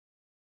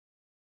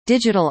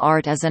Digital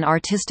art is an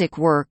artistic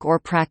work or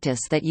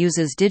practice that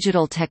uses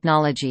digital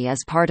technology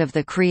as part of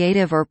the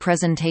creative or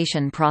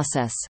presentation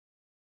process.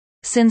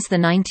 Since the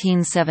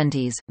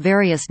 1970s,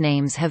 various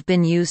names have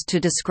been used to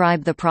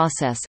describe the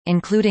process,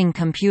 including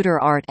computer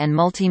art and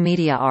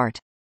multimedia art.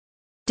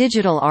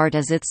 Digital art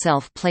is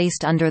itself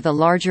placed under the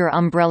larger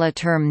umbrella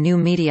term new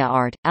media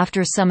art.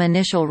 After some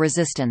initial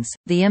resistance,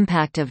 the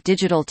impact of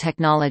digital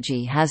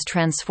technology has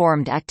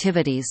transformed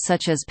activities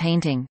such as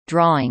painting,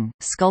 drawing,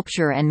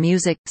 sculpture, and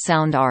music,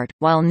 sound art,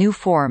 while new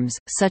forms,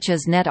 such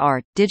as net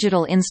art,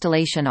 digital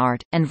installation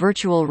art, and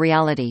virtual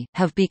reality,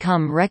 have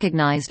become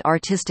recognized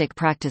artistic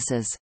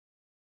practices.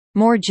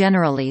 More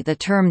generally, the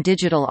term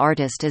digital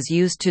artist is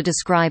used to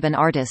describe an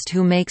artist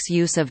who makes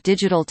use of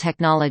digital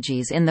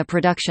technologies in the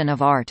production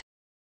of art.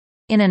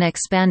 In an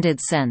expanded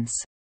sense,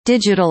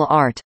 digital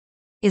art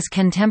is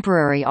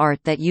contemporary art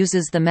that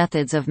uses the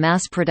methods of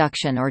mass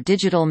production or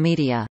digital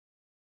media.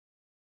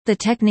 The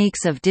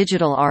techniques of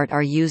digital art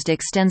are used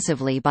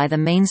extensively by the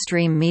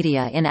mainstream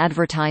media in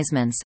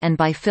advertisements, and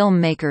by film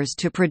makers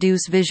to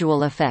produce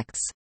visual effects.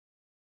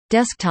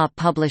 Desktop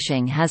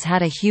publishing has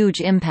had a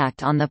huge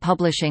impact on the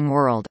publishing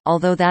world,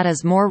 although that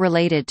is more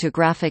related to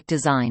graphic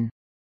design.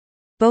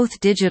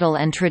 Both digital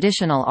and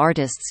traditional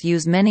artists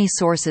use many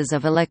sources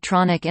of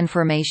electronic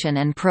information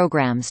and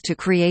programs to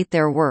create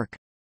their work.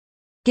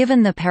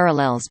 Given the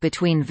parallels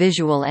between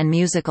visual and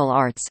musical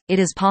arts, it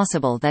is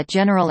possible that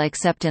general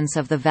acceptance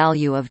of the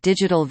value of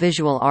digital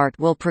visual art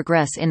will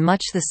progress in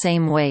much the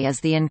same way as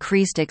the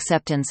increased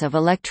acceptance of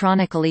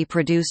electronically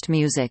produced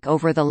music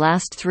over the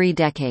last 3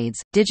 decades.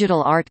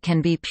 Digital art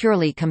can be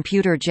purely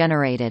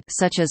computer-generated,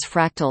 such as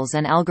fractals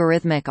and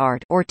algorithmic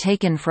art, or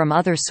taken from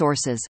other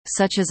sources,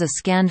 such as a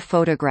scanned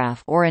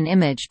photograph or an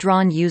image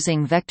drawn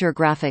using vector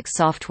graphics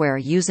software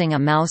using a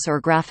mouse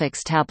or graphics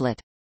tablet.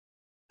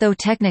 Though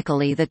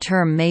technically the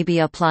term may be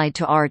applied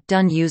to art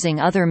done using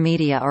other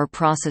media or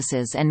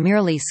processes and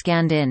merely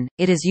scanned in,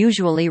 it is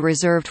usually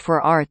reserved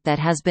for art that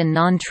has been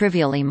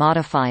non-trivially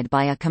modified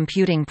by a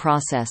computing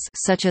process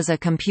such as a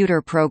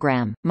computer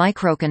program,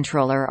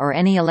 microcontroller, or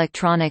any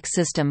electronic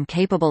system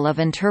capable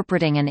of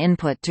interpreting an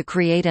input to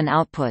create an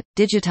output.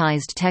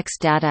 Digitized text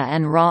data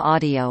and raw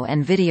audio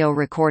and video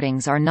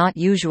recordings are not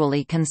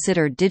usually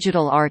considered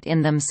digital art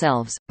in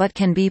themselves, but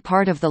can be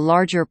part of the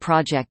larger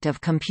project of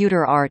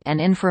computer art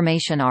and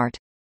information art.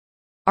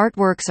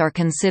 Artworks are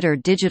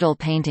considered digital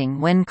painting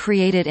when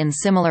created in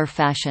similar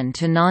fashion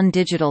to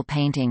non-digital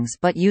paintings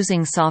but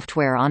using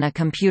software on a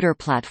computer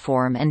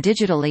platform and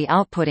digitally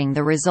outputting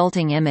the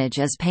resulting image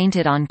as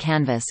painted on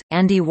canvas.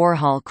 Andy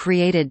Warhol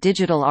created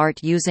digital art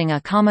using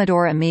a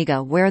Commodore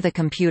Amiga where the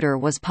computer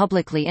was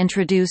publicly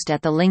introduced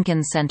at the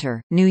Lincoln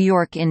Center, New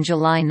York in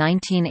July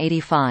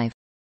 1985.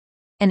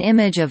 An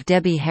image of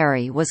Debbie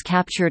Harry was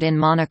captured in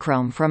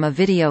monochrome from a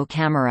video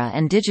camera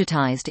and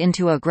digitized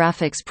into a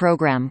graphics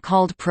program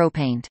called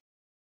ProPaint.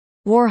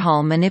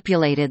 Warhol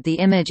manipulated the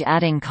image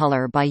adding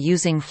color by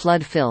using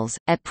flood fills.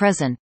 At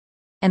present,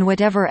 and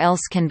whatever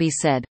else can be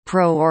said,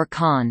 pro or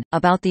con,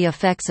 about the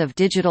effects of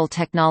digital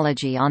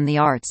technology on the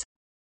arts,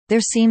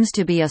 there seems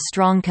to be a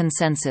strong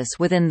consensus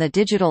within the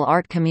digital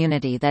art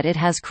community that it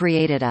has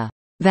created a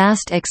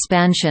vast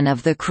expansion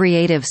of the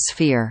creative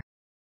sphere,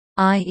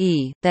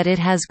 i.e., that it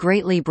has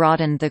greatly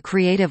broadened the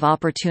creative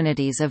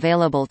opportunities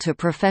available to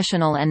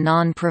professional and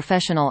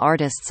non-professional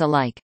artists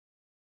alike.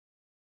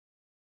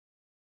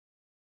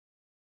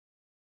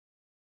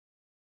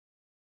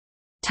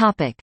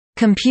 Topic: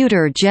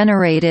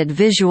 Computer-generated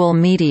visual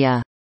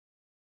media.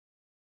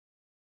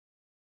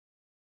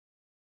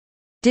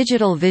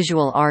 Digital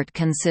visual art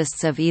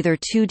consists of either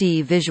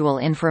 2D visual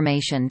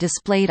information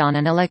displayed on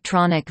an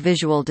electronic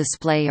visual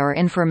display or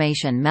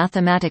information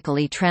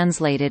mathematically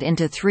translated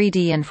into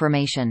 3D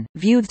information,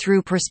 viewed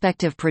through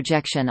perspective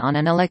projection on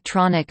an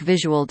electronic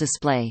visual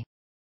display.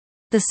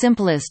 The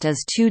simplest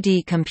is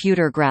 2D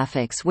computer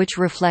graphics, which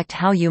reflect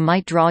how you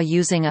might draw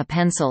using a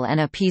pencil and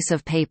a piece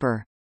of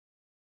paper.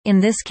 In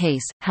this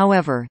case,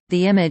 however,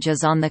 the image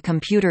is on the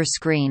computer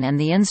screen and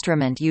the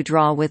instrument you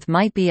draw with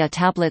might be a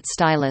tablet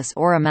stylus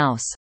or a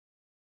mouse.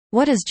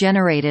 What is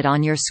generated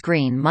on your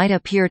screen might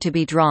appear to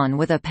be drawn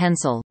with a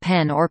pencil,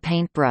 pen, or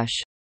paintbrush.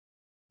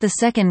 The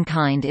second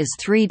kind is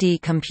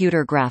 3D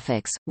computer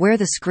graphics, where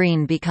the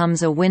screen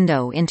becomes a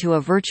window into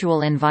a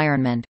virtual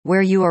environment,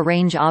 where you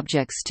arrange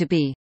objects to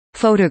be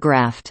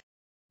photographed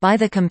by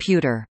the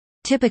computer.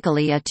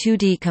 Typically, a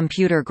 2D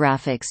computer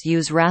graphics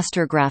use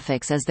raster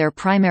graphics as their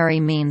primary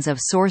means of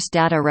source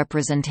data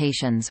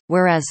representations,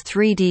 whereas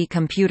 3D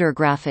computer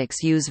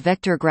graphics use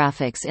vector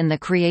graphics in the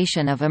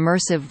creation of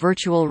immersive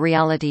virtual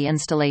reality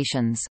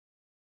installations.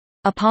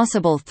 A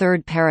possible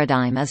third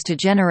paradigm is to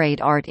generate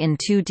art in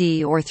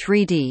 2D or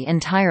 3D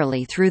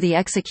entirely through the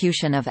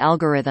execution of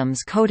algorithms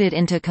coded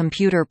into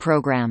computer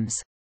programs.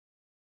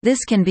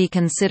 This can be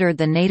considered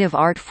the native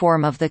art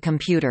form of the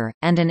computer,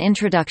 and an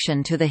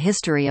introduction to the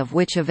history of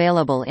which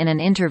available in an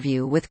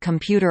interview with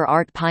computer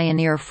art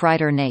pioneer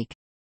Frieder Nake.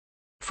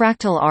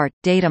 Fractal art,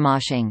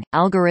 datamashing,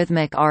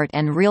 algorithmic art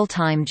and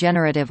real-time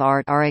generative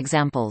art are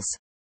examples.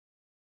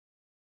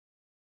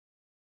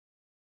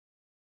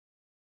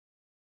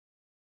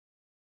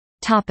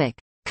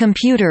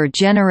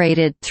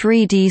 Computer-generated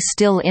 3D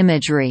still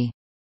imagery.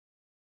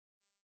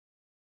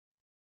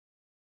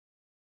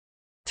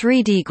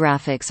 3D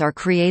graphics are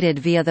created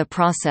via the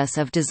process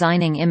of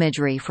designing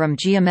imagery from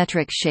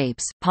geometric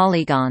shapes,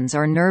 polygons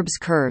or NURBS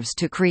curves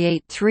to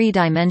create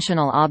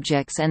three-dimensional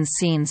objects and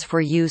scenes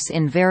for use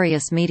in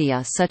various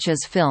media such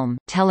as film,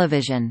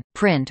 television,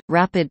 print,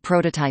 rapid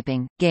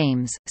prototyping,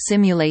 games,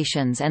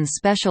 simulations and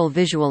special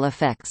visual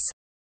effects.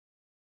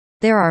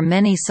 There are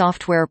many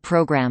software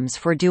programs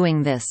for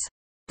doing this.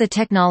 The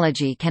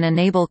technology can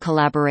enable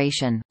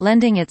collaboration,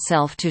 lending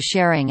itself to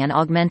sharing and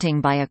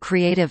augmenting by a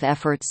creative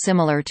effort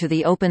similar to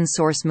the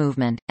open-source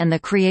movement, and the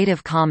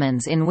Creative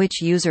Commons in which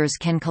users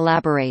can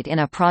collaborate in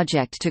a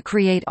project to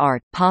create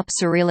art. Pop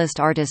surrealist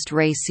artist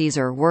Ray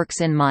Caesar works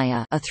in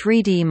Maya, a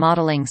 3D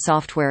modeling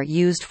software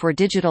used for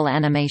digital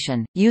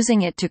animation,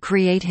 using it to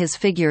create his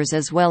figures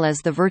as well as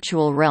the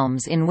virtual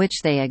realms in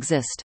which they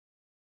exist.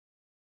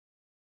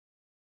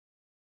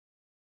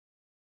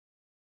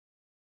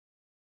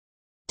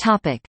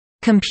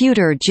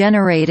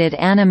 Computer-generated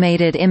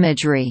animated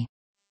imagery.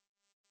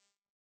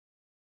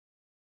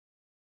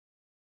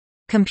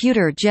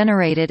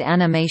 Computer-generated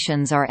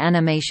animations are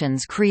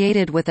animations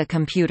created with a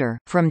computer,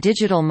 from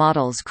digital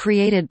models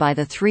created by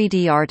the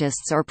 3D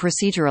artists or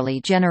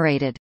procedurally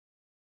generated.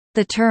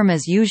 The term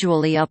is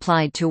usually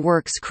applied to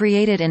works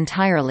created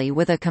entirely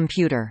with a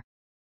computer.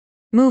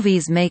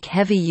 Movies make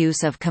heavy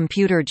use of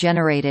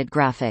computer-generated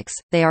graphics.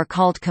 They are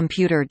called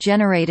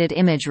computer-generated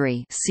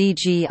imagery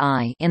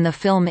 (CGI) in the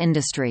film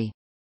industry.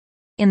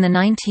 In the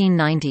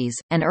 1990s,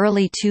 and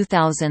early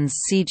 2000s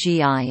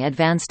CGI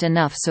advanced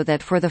enough so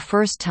that for the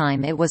first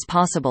time it was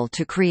possible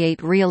to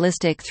create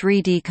realistic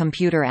 3D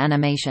computer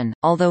animation,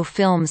 although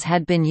films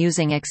had been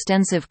using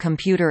extensive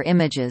computer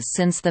images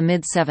since the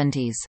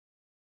mid-70s.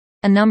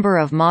 A number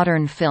of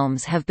modern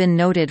films have been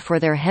noted for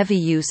their heavy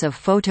use of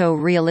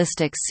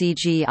photo-realistic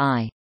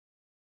CGI.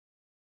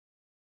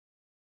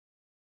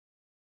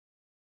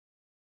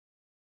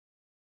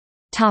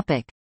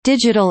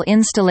 Digital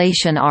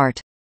installation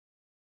art.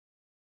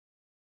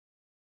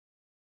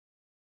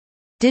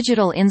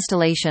 Digital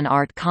installation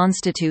art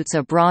constitutes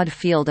a broad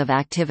field of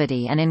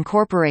activity and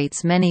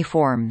incorporates many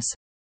forms.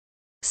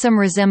 Some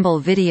resemble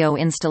video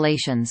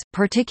installations,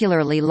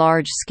 particularly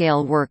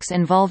large-scale works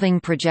involving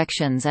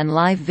projections and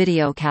live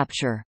video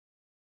capture.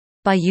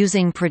 By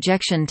using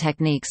projection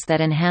techniques that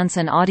enhance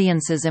an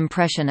audience's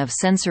impression of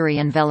sensory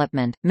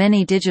envelopment,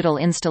 many digital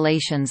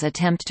installations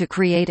attempt to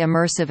create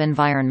immersive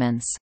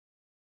environments.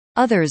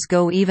 Others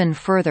go even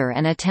further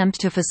and attempt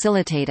to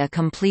facilitate a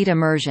complete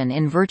immersion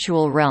in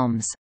virtual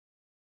realms.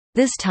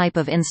 This type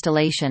of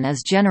installation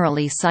is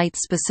generally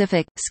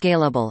site-specific,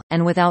 scalable,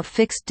 and without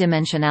fixed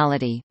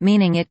dimensionality,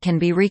 meaning it can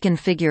be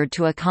reconfigured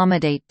to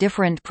accommodate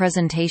different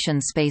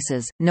presentation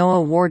spaces.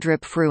 Noah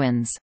Wardrip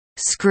Fruin's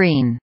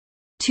Screen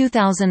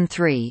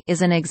 2003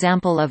 is an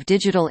example of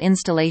digital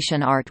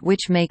installation art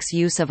which makes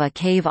use of a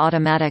cave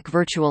automatic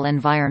virtual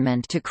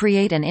environment to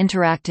create an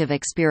interactive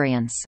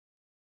experience.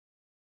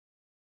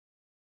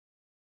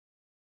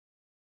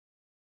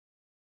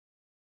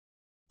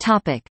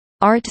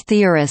 Art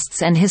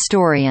theorists and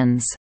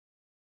historians.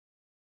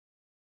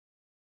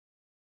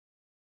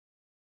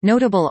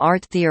 Notable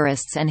art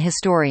theorists and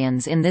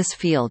historians in this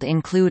field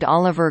include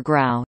Oliver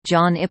Grau,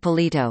 John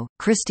Ippolito,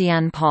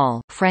 Christiane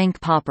Paul, Frank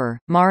Popper,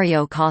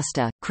 Mario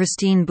Costa,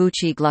 Christine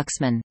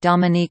Bucci-Glucksmann,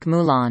 Dominique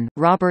Moulin,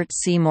 Robert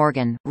C.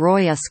 Morgan,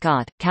 Roy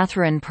Scott,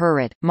 Catherine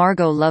Purritt,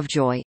 Margot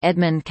Lovejoy,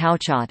 Edmund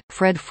Couchot,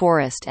 Fred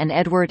Forrest and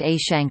Edward A.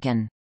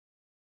 Shanken.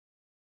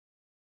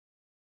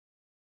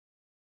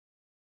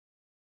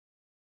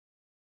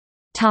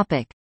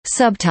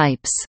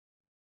 Subtypes.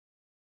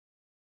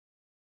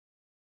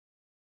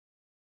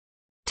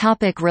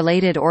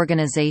 Related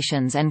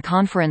organizations and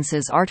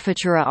conferences: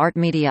 Artfutura Art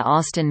Media,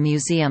 Austin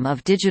Museum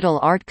of Digital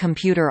Art,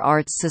 Computer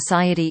Arts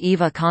Society,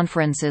 EVA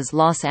Conferences,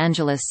 Los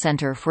Angeles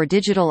Center for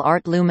Digital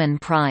Art, Lumen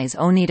Prize,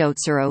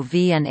 Onidotsuro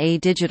V&A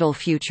Digital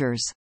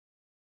Futures.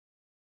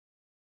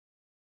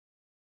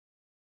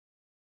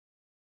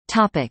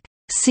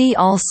 See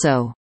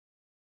also: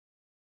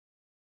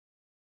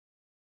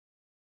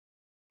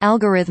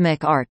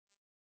 algorithmic art,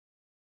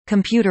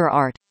 computer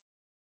art,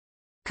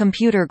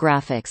 computer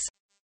graphics,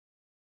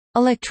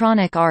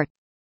 electronic art,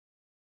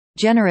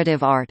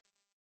 generative art,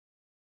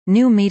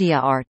 new media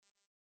art,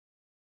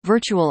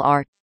 virtual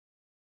art,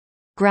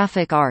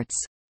 graphic arts.